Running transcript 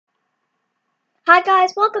Hi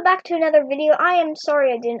guys, welcome back to another video. I am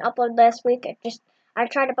sorry I didn't upload last week. I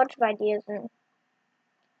tried a bunch of ideas and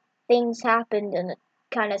things happened and it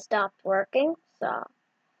kind of stopped working. So,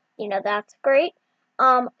 that's great.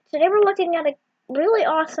 Today we're looking at a really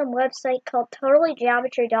awesome website called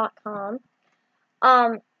TotallyGeometry.com.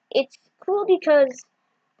 It's cool because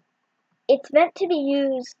it's meant to be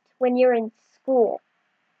used when you're in school.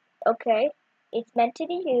 Okay? It's meant to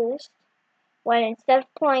be used when instead of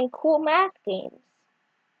playing cool math games,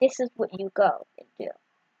 this is what you go and do.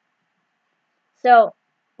 So,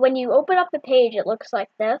 when you open up the page, it looks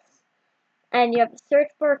like this, and you have to search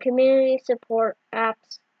for community support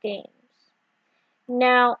apps games.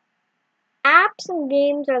 Now, apps and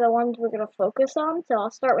games are the ones we're going to focus on, so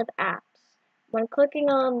I'll start with apps. When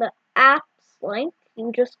clicking on the apps link,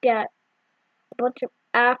 you just get a bunch of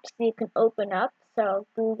apps that you can open up, so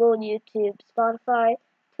Google, YouTube, Spotify,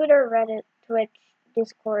 Twitter, Reddit, Twitch,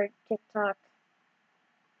 Discord, TikTok,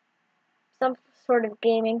 some sort of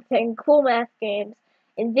gaming thing, cool math games,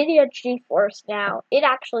 NVIDIA GeForce now, it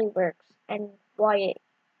actually works, and Y8.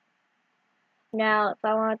 Now, if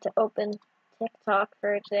I wanted to open TikTok,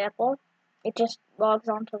 for example, it just logs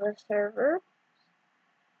onto the server,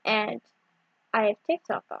 and I have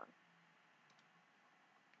TikTok on.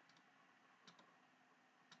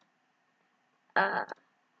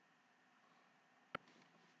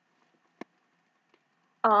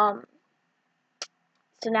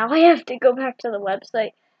 So now I have to go back to the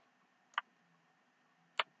website,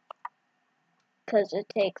 because it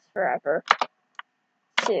takes forever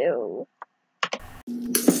to...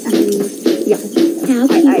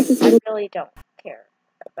 I really don't care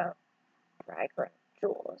about Fragrant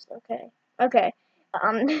Jewels, okay? Okay,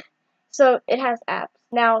 so it has apps.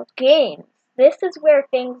 Now, games. This is where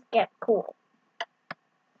things get cool.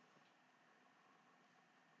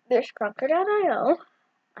 There's Krunker.io.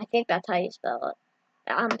 I think that's how you spell it.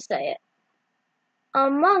 Say it.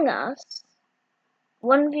 Among Us.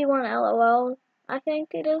 1v1 LOL, I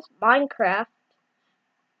think it is. Minecraft.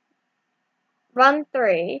 Run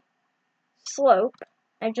 3. Slope.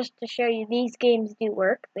 And just to show you, these games do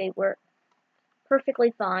work. They work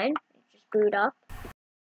perfectly fine. You just boot up.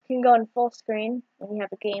 You can go in full screen when you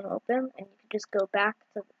have a game open, and you can just go back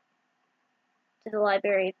to the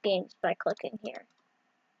library of games by clicking here.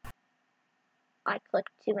 I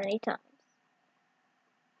clicked too many times.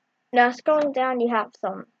 Now, scrolling down, you have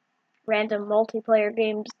some random multiplayer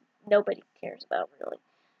games nobody cares about, really.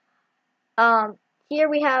 Here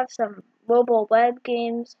we have some mobile web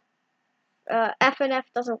games. FNF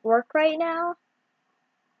doesn't work right now.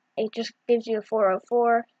 It just gives you a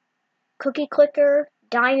 404. Cookie Clicker,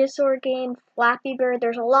 Dinosaur Game, Flappy Bird.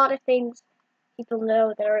 There's a lot of things people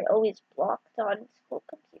know that are always blocked on school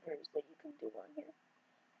computers that you can do on here.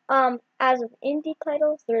 As of indie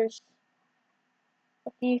titles, there's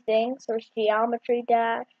a few things. There's Geometry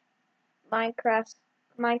Dash, Minecraft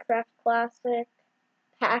Classic,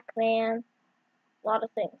 Pac-Man, a lot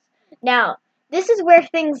of things. Now, this is where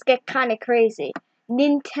things get kind of crazy.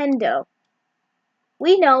 Nintendo.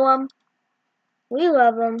 We know them. We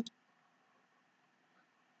love them.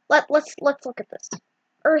 Let's look at this.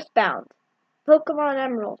 Earthbound, Pokemon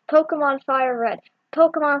Emerald, Pokemon Fire Red,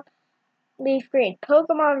 Pokemon Leaf Green,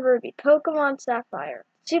 Pokemon Ruby, Pokemon Sapphire,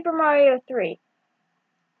 Super Mario 3,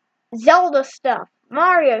 Zelda stuff,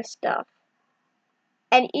 Mario stuff,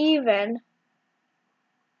 and even...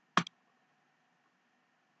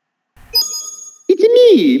 It's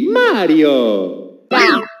me, Mario!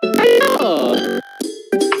 Wow. Hello! And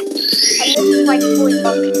this is like fully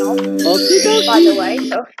functional, by the way,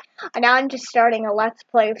 so now I'm just starting a Let's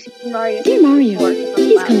Play of Super Mario. Dear Mario,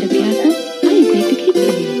 please come to the castle. I have baked a cake for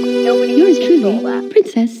you. Nobody Yours can control truly, that.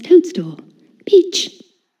 Princess Toadstool. Peach.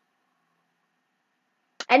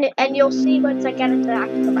 And you'll see once I get into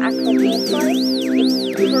some actual gameplay,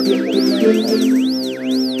 it's perfectly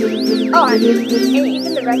playable. Oh, and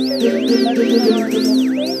even the retro games are on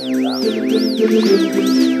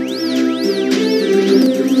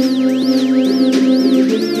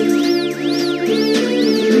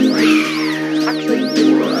actually,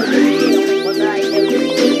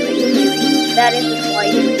 that is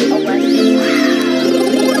quite a legend.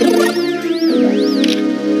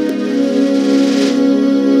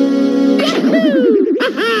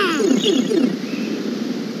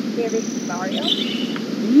 Here is Mario.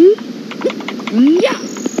 Yeah.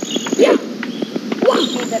 Yeah.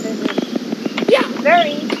 See that it is Yeah.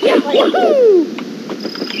 very playable. Woohoo!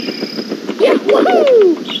 Yeah.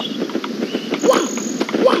 Woohoo! Wah.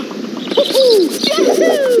 Wah. Woohoo!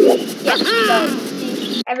 Yahoo! Yeah, so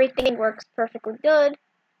see, everything works perfectly good.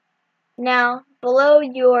 Now, below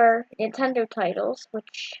your Nintendo titles,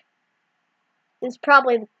 which This is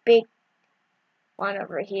probably the big one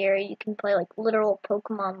over here. You can play like literal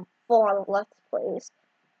Pokemon full-on Let's Plays.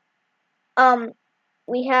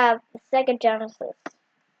 We have the Sega Genesis.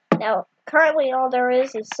 Now, currently all there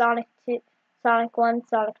is Sonic 2, Sonic 1,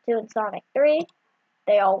 Sonic 2, and Sonic 3.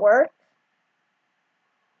 They all work.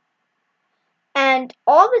 And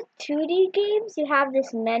all the 2D games, you have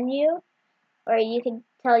this menu where you can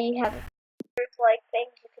tell you have like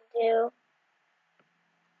things you can do.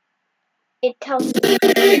 It tells you now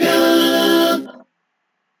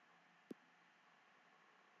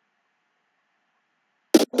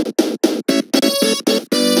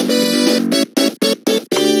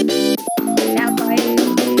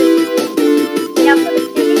for the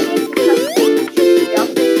 2D games, you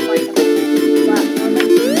have to like platform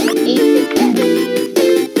 8 to 10.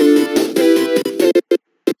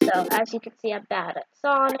 So as you can see, I'm bad at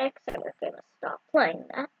Sonic, so we're gonna stop playing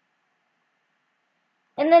that.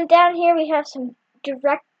 And then down here we have some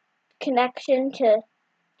direct connection to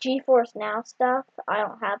GeForce Now stuff. I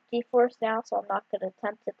don't have GeForce Now, so I'm not going to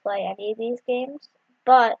attempt to play any of these games.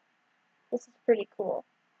 But this is pretty cool.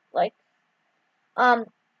 Like, I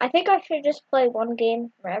think I should just play one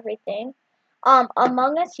game for everything.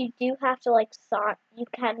 Among Us, you do have to like you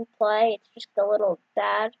can play. It's just a little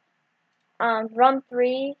bad. Run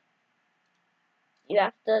 3, you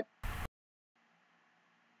have to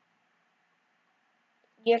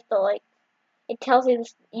like. It tells you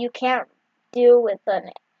this, you can't do with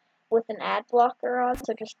an ad blocker on,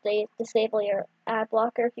 so just disable your ad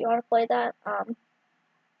blocker if you want to play that.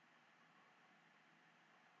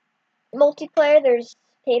 Multiplayer, there's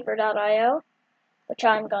Paper.io, which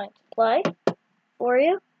I'm going to play for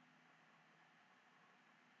you.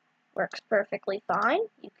 Works perfectly fine.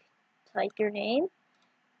 You can type your name,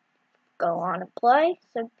 go on and play.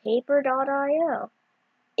 So Paper.io.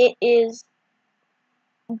 It is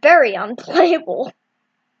very unplayable.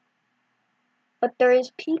 But there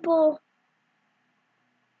is people,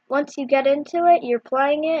 once you get into it, you're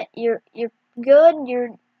playing it, you're good,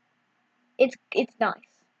 it's nice.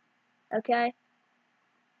 Okay?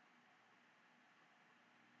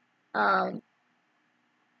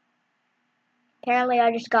 Apparently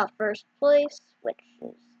I just got first place, which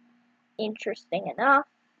is interesting enough.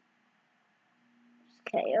 Just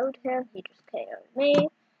KO'd him, he just KO'd me.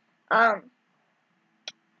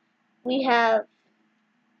 We have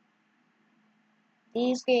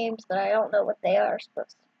these games that I don't know what they are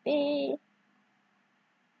supposed to be.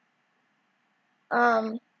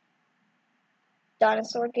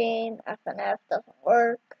 Dinosaur game, FNF doesn't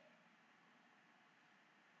work.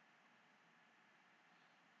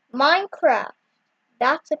 Minecraft,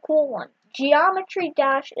 that's a cool one. Geometry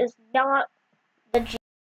Dash is not the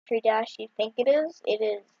Geometry Dash you think it is. It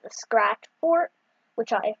is the Scratch port,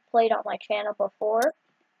 which I've played on my channel before,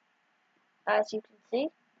 as you can see.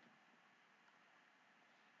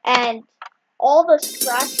 And all the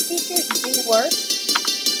Scratch features do work.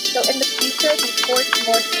 So in the future, if he ports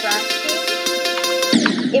more Scratch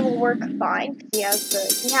games, it will work fine because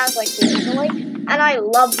he has like the overlay, and I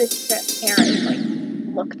love this transparent like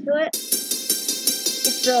look to it.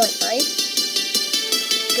 It's really nice.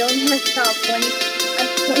 Don't have to stop when I'm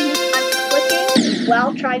clicking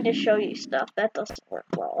while trying to show you stuff. That doesn't work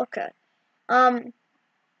well. Okay.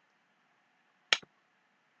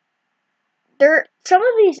 Some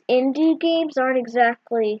of these indie games aren't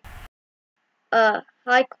exactly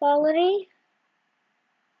high quality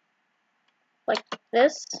like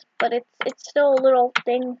this, but it's still a little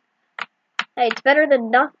thing. Hey, it's better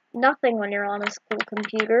than nothing when you're on a school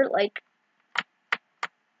computer. Like,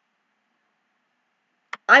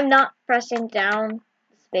 I'm not pressing down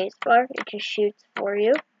the spacebar; it just shoots for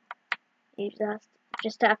you. You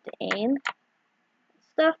just have to aim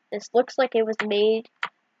stuff. This looks like it was made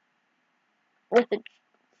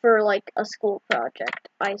for like a school project.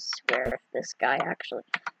 I swear, this guy actually.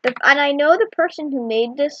 And I know the person who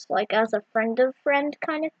made this like as a friend of friend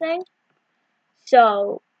kind of thing.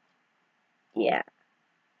 So, yeah.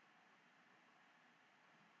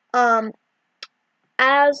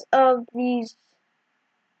 As of these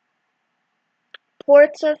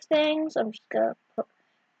ports of things, I'm just gonna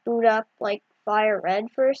boot up like Fire Red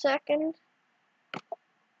for a second.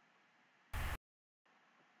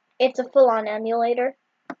 It's a full-on emulator.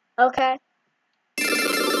 Okay.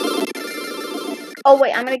 Oh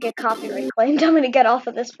wait, I'm gonna get copyright claimed. I'm gonna get off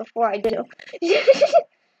of this before I do.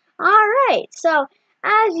 Alright, so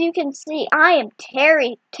as you can see, I am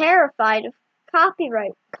terrified of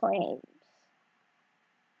copyright claims.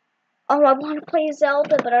 Oh, I want to play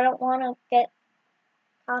Zelda, but I don't want to get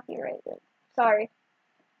copyrighted. Sorry.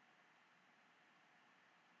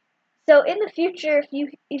 So in the future,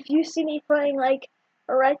 if you see me playing like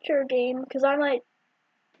a retro game, because I might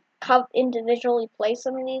individually play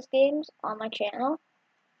some of these games on my channel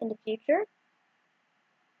in the future,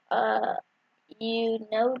 you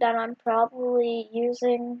know that I'm probably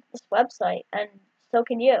using this website, and so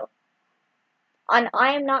can you. And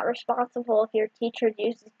I am not responsible if your teacher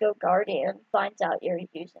uses GoGuardian and finds out you're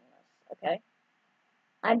using this, okay?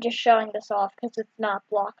 I'm just showing this off because it's not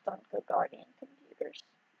blocked on GoGuardian computers.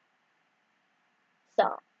 So,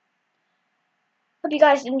 hope you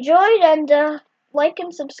guys enjoyed, and like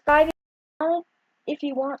and subscribe if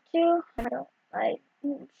you want to.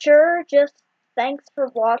 I'm sure, just thanks for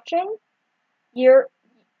watching. You're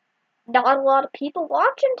not a lot of people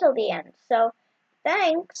watch until the end, so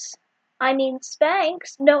thanks. I mean,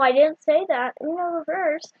 Spanx. No, I didn't say that. Uno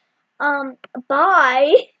reverse.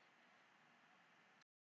 Bye.